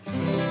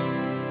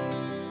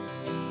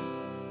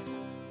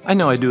I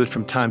know I do it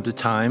from time to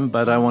time,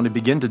 but I want to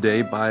begin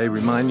today by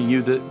reminding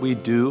you that we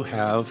do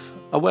have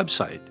a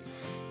website,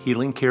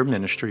 Healing Care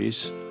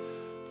Ministries.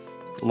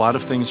 A lot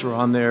of things are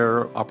on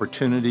there,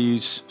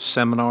 opportunities,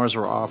 seminars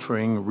we're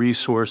offering,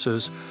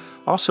 resources.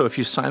 Also, if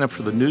you sign up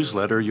for the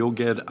newsletter, you'll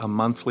get a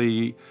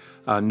monthly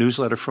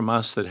newsletter from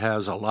us that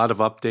has a lot of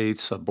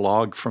updates, a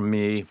blog from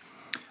me,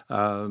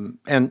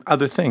 and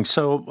other things.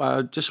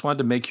 So just wanted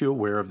to make you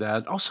aware of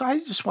that. Also, I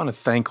just want to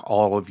thank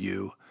all of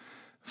you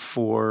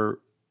for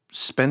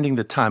spending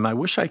the time. I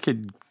wish I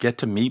could get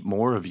to meet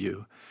more of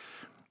you.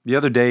 The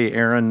other day,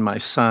 Aaron, my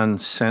son,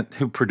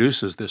 who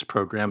produces this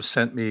program,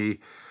 sent me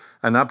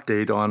an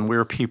update on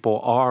where people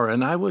are,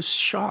 and I was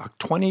shocked.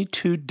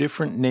 22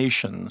 different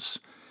nations.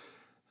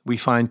 We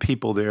find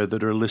people there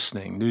that are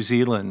listening. New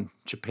Zealand,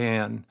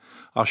 Japan,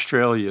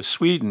 Australia,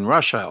 Sweden,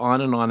 Russia,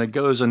 on it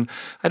goes. And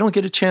I don't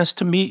get a chance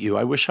to meet you.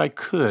 I wish I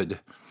could.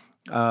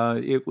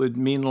 It would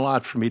mean a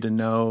lot for me to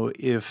know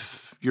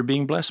if you're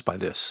being blessed by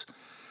this.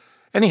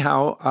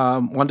 Anyhow,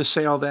 wanted to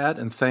say all that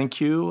and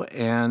thank you,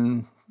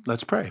 and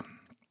let's pray.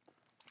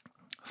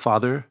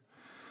 Father,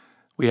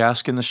 we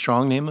ask in the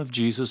strong name of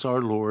Jesus our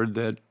Lord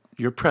that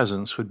your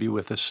presence would be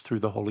with us through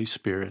the Holy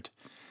Spirit.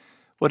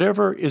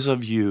 Whatever is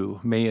of you,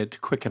 may it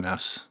quicken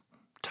us,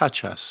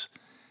 touch us,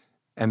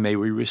 and may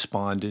we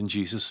respond in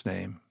Jesus'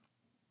 name.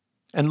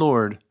 And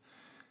Lord,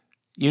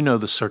 you know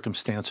the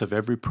circumstance of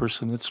every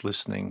person that's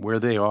listening, where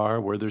they are,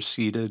 where they're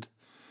seated,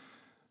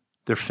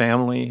 their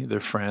family, their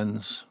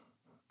friends,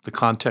 the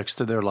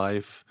context of their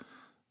life,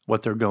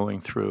 what they're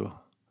going through.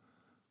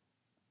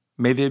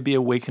 May they be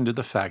awakened to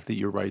the fact that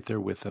you're right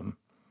there with them.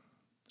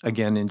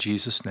 Again, in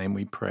Jesus' name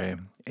we pray.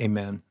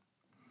 Amen.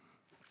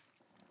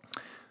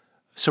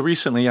 So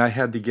recently I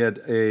had to get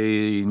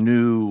a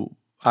new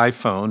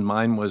iPhone.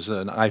 Mine was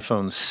an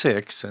iPhone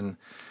 6, and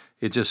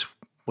it just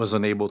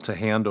wasn't able to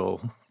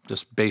handle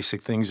just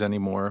basic things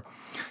anymore.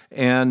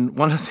 And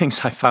one of the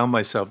things I found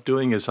myself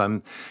doing as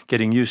I'm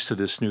getting used to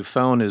this new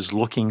phone is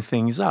looking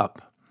things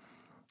up.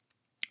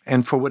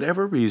 And for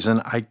whatever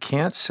reason, I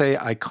can't say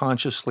I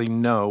consciously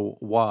know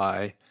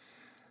why,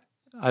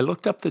 I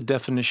looked up the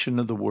definition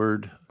of the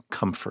word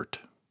comfort.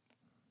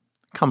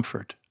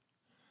 Comfort.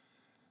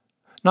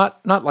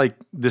 Not like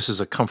this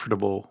is a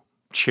comfortable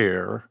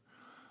chair,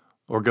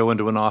 or go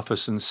into an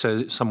office and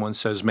someone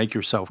says, make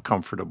yourself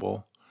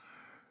comfortable.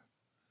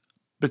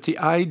 But the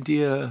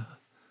idea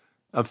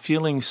of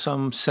feeling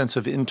some sense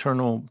of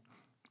internal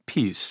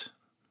peace,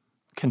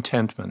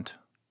 contentment.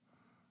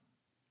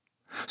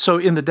 So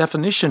in the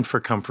definition for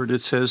comfort,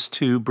 it says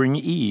to bring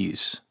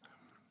ease,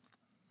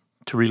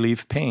 to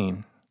relieve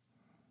pain,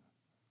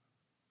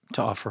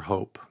 to offer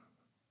hope.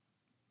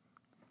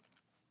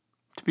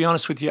 To be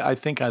honest with you, I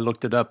think I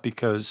looked it up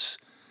because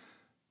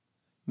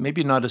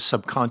maybe not as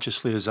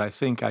subconsciously as I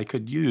think I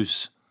could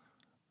use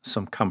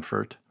some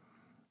comfort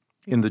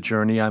in the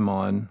journey I'm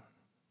on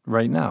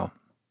right now.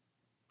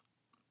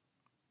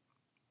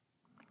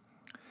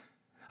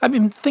 I've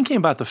been thinking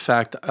about the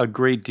fact a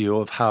great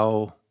deal of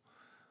how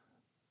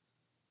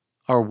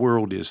our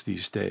world is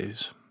these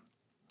days.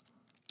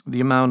 The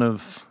amount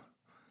of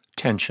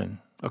tension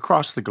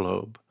across the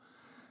globe,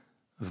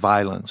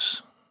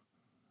 violence,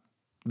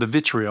 the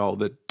vitriol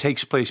that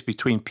takes place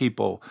between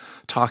people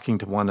talking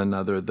to one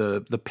another,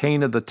 the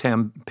pain of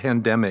the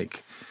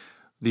pandemic,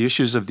 the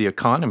issues of the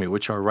economy,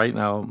 which are right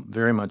now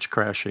very much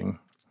crashing,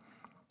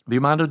 the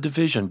amount of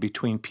division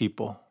between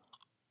people.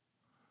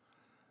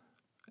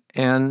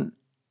 And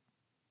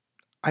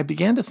I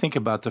began to think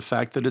about the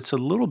fact that it's a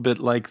little bit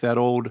like that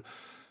old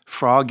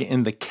frog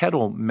in the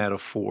kettle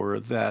metaphor,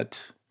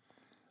 that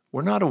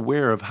we're not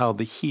aware of how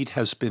the heat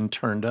has been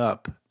turned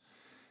up.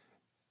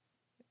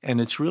 And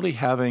it's really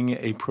having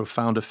a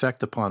profound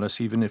effect upon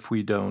us, even if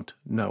we don't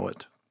know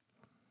it.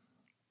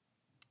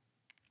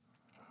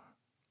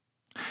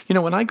 You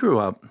know, when I grew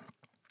up,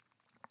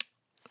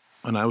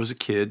 when I was a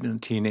kid and a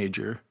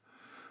teenager,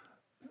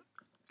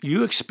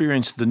 you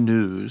experienced the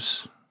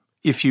news,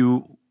 if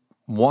you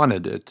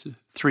wanted it,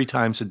 3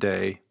 times a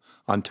day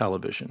on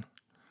television.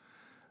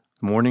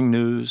 Morning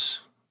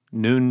news,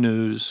 noon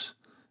news,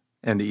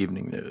 and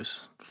evening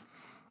news.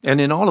 And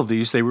in all of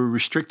these, they were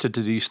restricted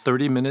to these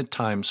 30-minute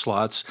time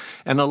slots,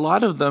 and a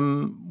lot of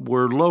them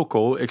were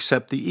local,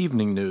 except the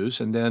evening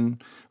news. And then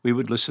we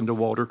would listen to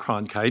Walter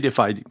Cronkite, if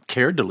I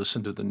cared to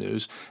listen to the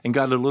news, and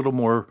got a little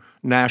more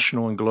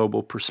national and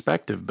global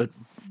perspective. But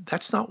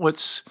that's not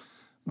what's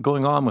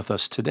going on with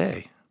us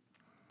today.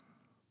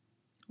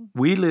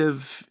 We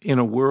live in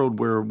a world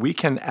where we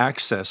can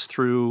access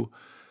through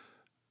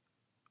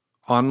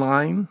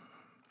online,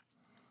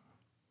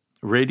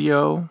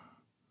 radio,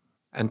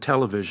 and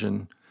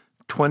television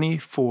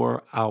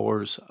 24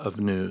 hours of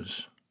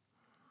news.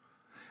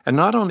 And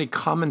not only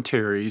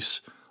commentaries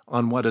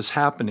on what is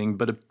happening,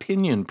 but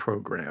opinion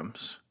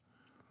programs.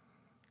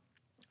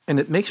 And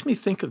it makes me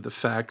think of the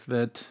fact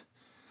that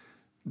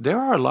there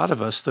are a lot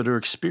of us that are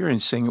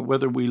experiencing,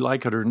 whether we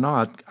like it or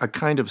not, a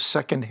kind of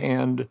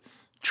secondhand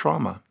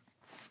trauma.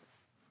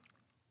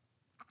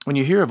 When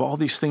you hear of all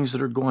these things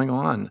that are going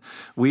on,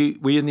 we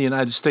in the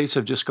United States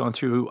have just gone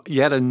through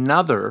yet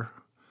another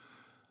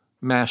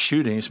mass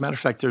shooting. As a matter of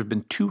fact, there have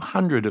been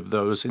 200 of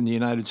those in the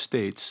United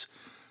States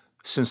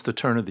since the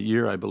turn of the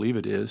year, I believe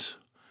it is.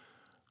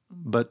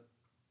 But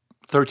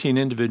 13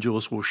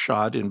 individuals were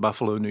shot in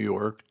Buffalo, New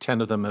York.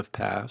 10 of them have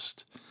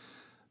passed.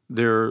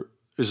 There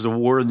is the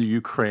war in the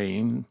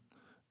Ukraine,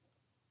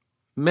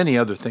 many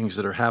other things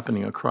that are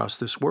happening across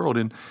this world,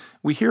 and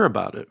we hear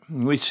about it.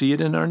 We see it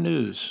in our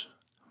news.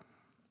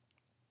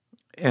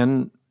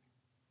 And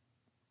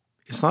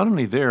it's not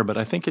only there, but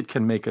I think it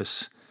can make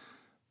us,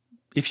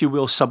 if you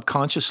will,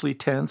 subconsciously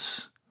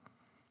tense,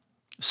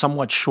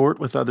 somewhat short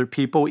with other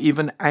people,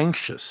 even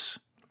anxious.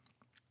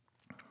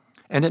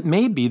 And it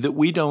may be that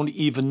we don't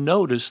even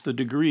notice the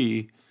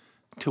degree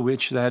to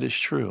which that is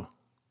true.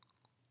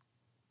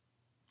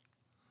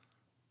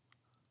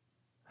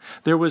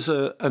 There was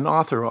an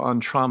author on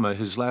trauma,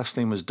 his last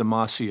name was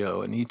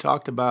Damasio, and he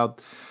talked about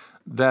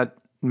that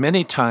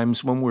many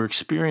times when we're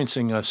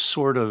experiencing a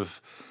sort of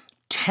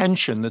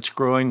tension that's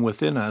growing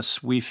within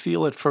us, we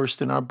feel it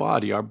first in our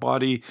body. Our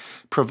body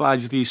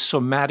provides these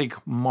somatic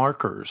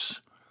markers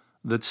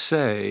that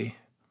say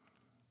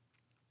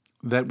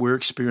that we're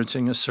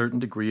experiencing a certain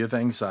degree of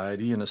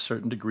anxiety and a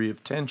certain degree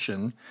of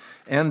tension,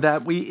 and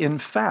that we, in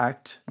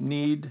fact,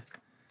 need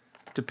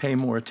to pay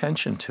more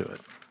attention to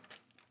it.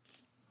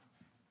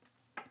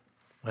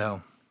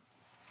 Well,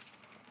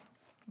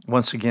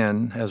 once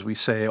again, as we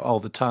say all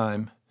the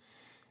time,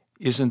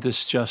 isn't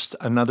this just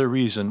another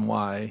reason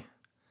why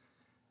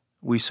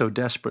we so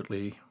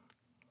desperately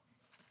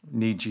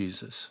need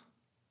Jesus?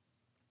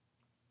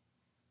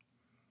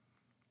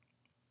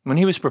 When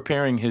he was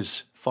preparing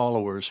his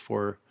followers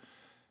for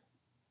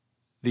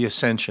the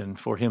ascension,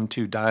 for him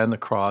to die on the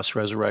cross,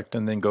 resurrect,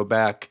 and then go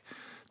back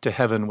to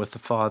heaven with the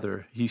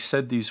Father, he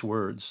said these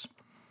words,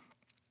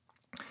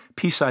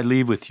 "Peace I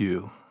leave with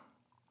you,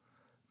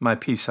 my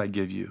peace I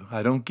give you.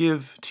 I don't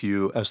give to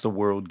you as the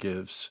world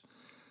gives.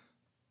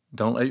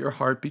 Don't let your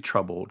heart be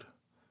troubled.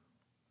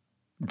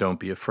 Don't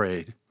be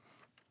afraid."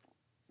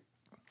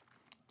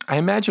 I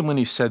imagine when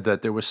he said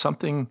that, there was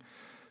something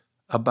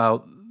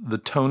about the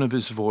tone of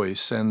his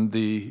voice and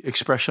the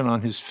expression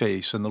on his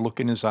face and the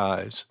look in his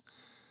eyes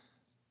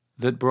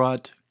that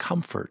brought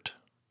comfort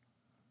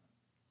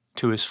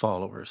to his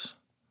followers.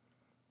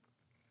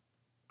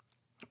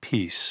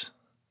 Peace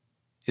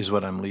is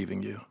what I'm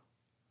leaving you.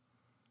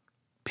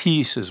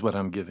 Peace is what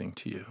I'm giving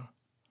to you.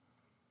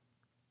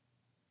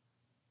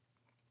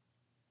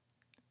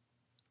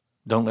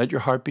 Don't let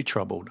your heart be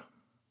troubled.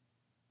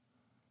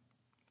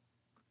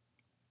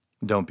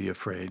 Don't be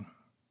afraid.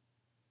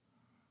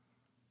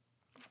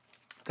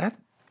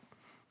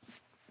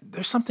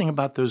 There's something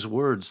about those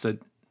words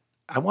that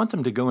I want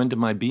them to go into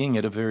my being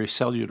at a very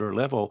cellular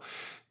level,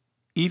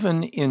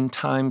 even in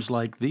times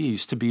like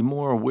these, to be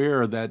more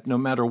aware that no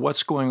matter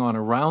what's going on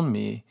around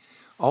me,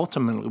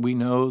 ultimately we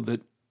know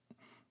that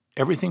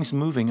everything's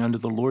moving under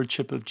the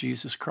lordship of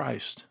Jesus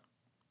Christ.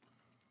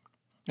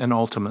 And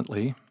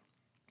ultimately,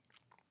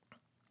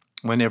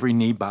 when every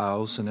knee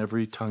bows and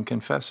every tongue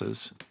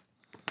confesses,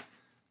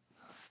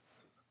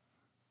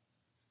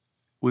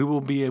 we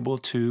will be able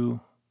to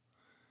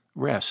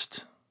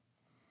rest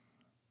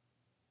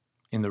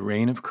in the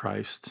reign of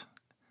Christ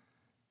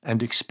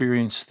and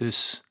experience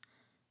this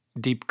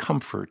deep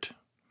comfort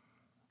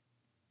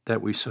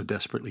that we so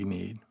desperately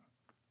need.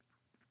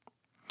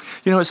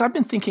 You know, as I've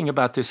been thinking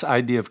about this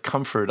idea of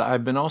comfort,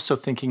 I've been also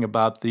thinking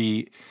about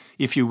the,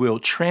 if you will,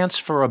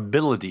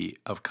 transferability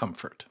of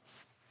comfort.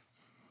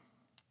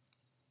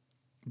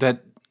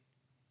 That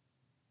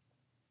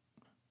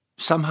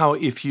somehow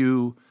if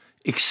you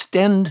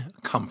extend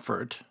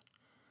comfort,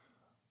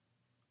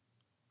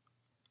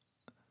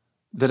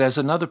 that as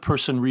another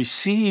person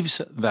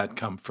receives that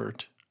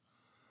comfort,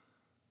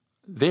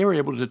 they are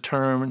able to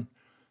turn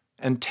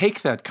and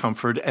take that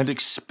comfort and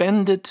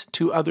expend it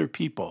to other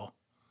people.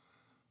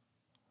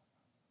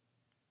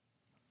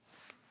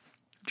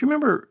 Do you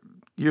remember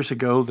years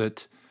ago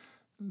that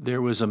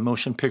there was a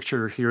motion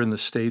picture here in the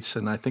States,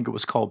 and I think it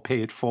was called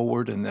Pay It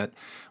Forward, and that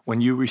when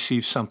you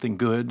receive something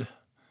good,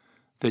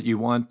 that you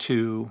want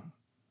to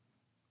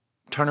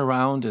turn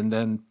around and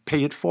then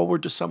pay it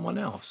forward to someone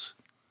else?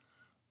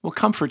 Well,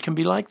 comfort can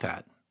be like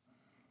that.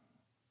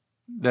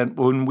 That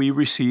when we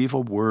receive a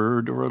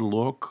word or a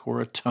look or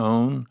a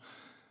tone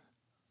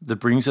that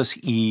brings us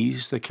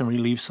ease, that can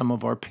relieve some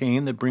of our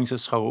pain, that brings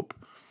us hope,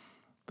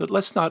 that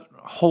let's not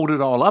hold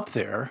it all up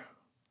there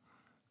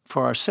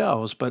for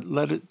ourselves, but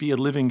let it be a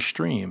living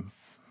stream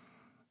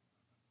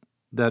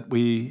that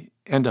we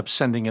end up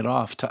sending it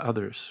off to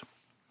others.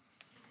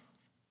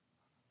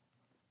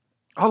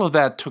 All of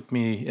that took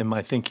me in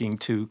my thinking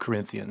to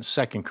Corinthians,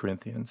 2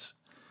 Corinthians.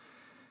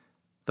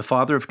 The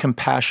Father of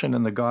compassion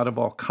and the God of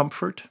all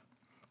comfort,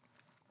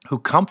 who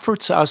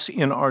comforts us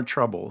in our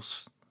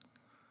troubles,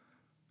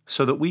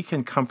 so that we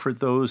can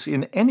comfort those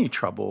in any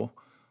trouble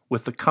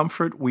with the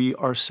comfort we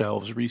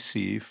ourselves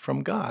receive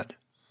from God.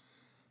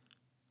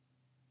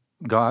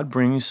 God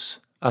brings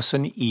us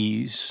an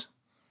ease,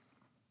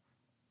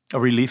 a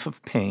relief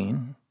of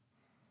pain,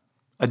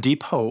 a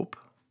deep hope.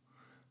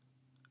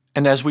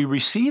 And as we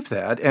receive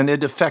that, and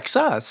it affects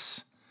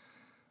us,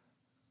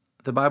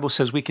 the Bible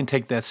says we can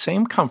take that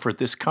same comfort,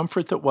 this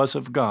comfort that was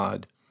of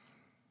God,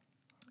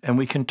 and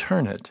we can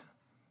turn it,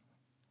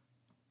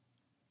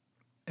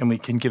 and we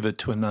can give it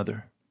to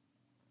another.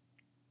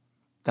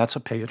 That's a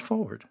pay it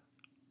forward.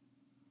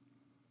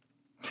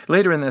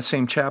 Later in that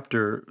same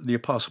chapter, the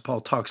Apostle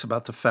Paul talks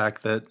about the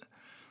fact that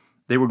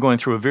they were going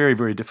through a very,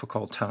 very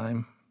difficult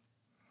time,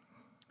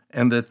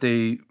 and that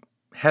they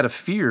had a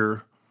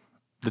fear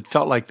that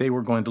felt like they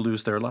were going to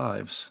lose their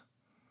lives.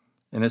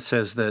 And it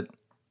says that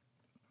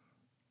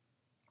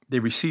they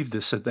received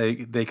this, that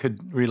they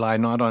could rely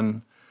not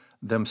on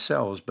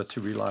themselves, but to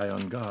rely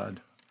on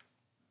God.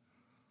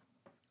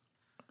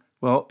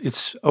 Well,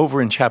 it's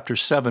over in chapter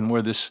 7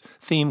 where this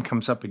theme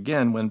comes up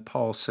again when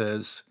Paul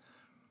says,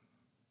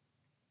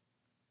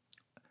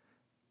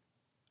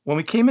 when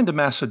we came into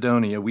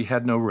Macedonia, we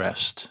had no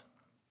rest.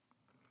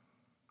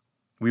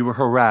 We were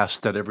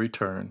harassed at every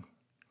turn.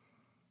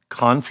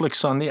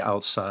 Conflicts on the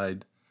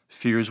outside,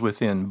 fears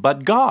within.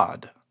 But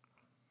God,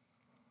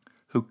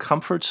 who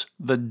comforts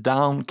the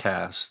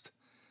downcast,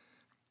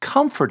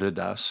 comforted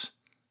us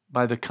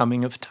by the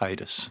coming of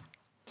Titus.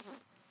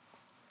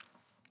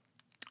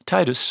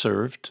 Titus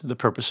served the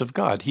purpose of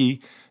God. He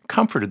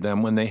comforted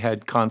them when they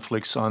had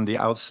conflicts on the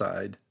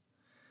outside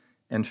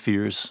and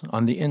fears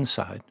on the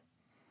inside.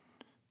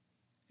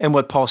 And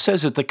what Paul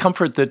says is the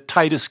comfort that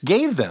Titus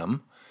gave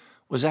them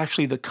was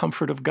actually the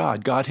comfort of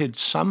God. God had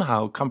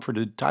somehow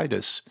comforted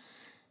Titus,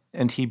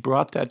 and he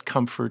brought that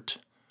comfort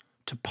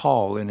to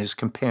Paul and his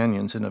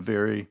companions in a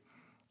very,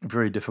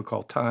 very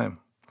difficult time.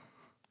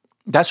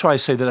 That's why I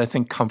say that I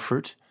think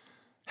comfort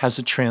has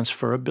a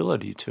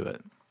transferability to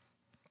it.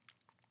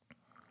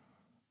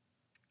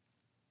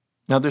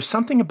 Now, there's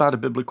something about a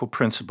biblical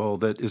principle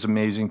that is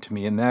amazing to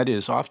me, and that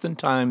is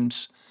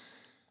oftentimes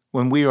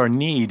when we are in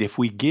need, if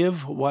we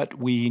give what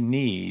we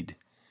need,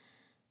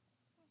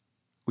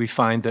 we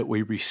find that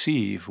we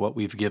receive what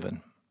we've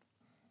given.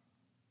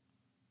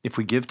 If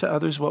we give to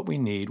others what we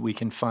need, we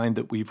can find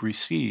that we've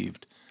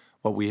received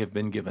what we have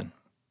been given.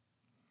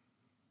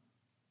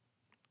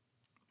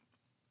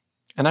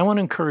 And I want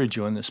to encourage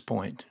you on this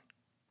point.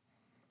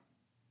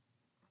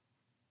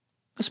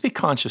 Let's be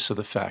conscious of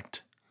the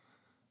fact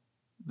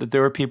that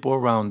there are people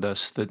around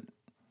us that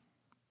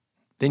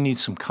they need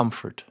some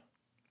comfort.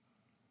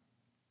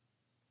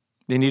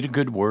 They need a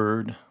good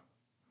word,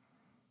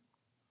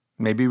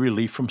 maybe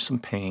relief from some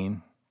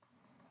pain,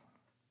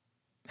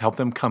 help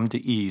them come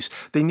to ease.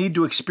 They need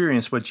to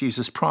experience what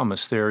Jesus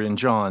promised there in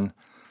John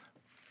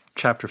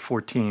chapter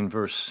 14,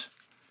 verse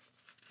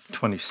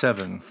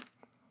 27,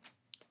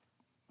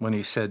 when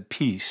he said,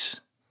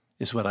 "Peace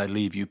is what I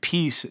leave you.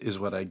 Peace is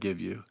what I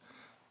give you.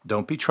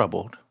 Don't be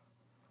troubled.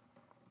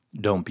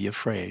 Don't be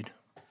afraid."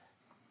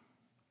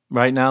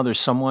 Right now, there's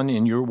someone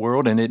in your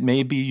world, and it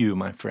may be you,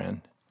 my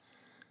friend,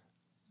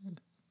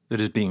 that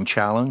is being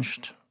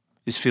challenged,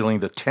 is feeling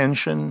the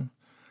tension,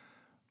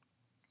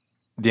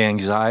 the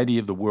anxiety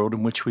of the world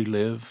in which we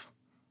live,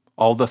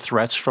 all the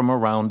threats from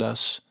around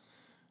us,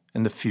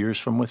 and the fears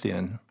from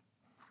within.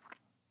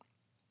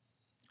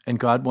 And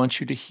God wants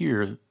you to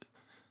hear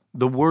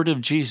the word of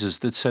Jesus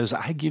that says,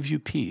 I give you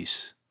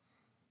peace.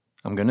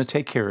 I'm going to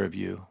take care of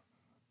you.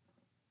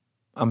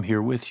 I'm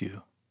here with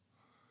you.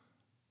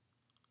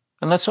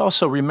 And let's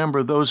also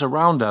remember those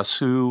around us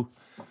who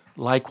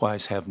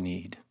likewise have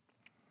need.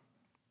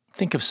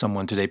 Think of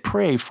someone today,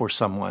 pray for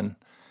someone,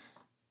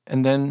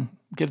 and then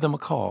give them a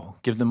call,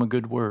 give them a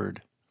good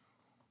word.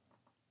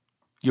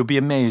 You'll be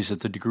amazed at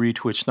the degree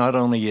to which not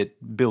only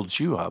it builds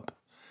you up,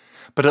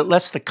 but it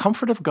lets the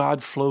comfort of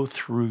God flow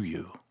through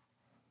you.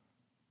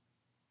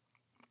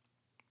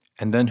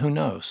 And then who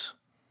knows?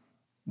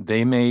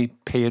 They may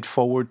pay it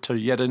forward to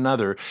yet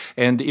another.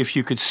 And if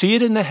you could see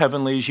it in the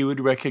heavenlies, you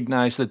would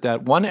recognize that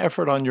that one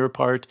effort on your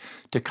part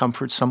to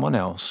comfort someone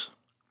else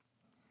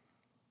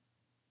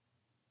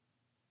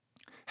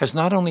has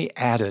not only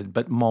added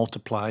but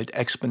multiplied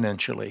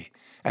exponentially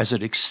as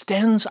it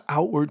extends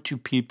outward to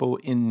people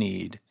in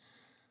need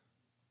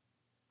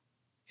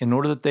in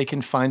order that they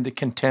can find the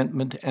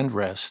contentment and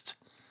rest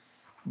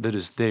that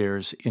is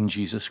theirs in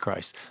Jesus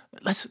Christ.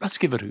 Let's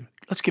give it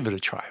a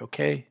try,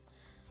 okay?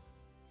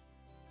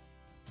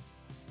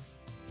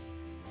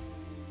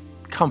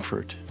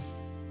 Comfort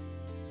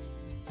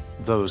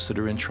those that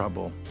are in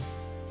trouble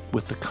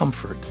with the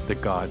comfort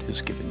that God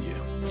has given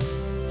you.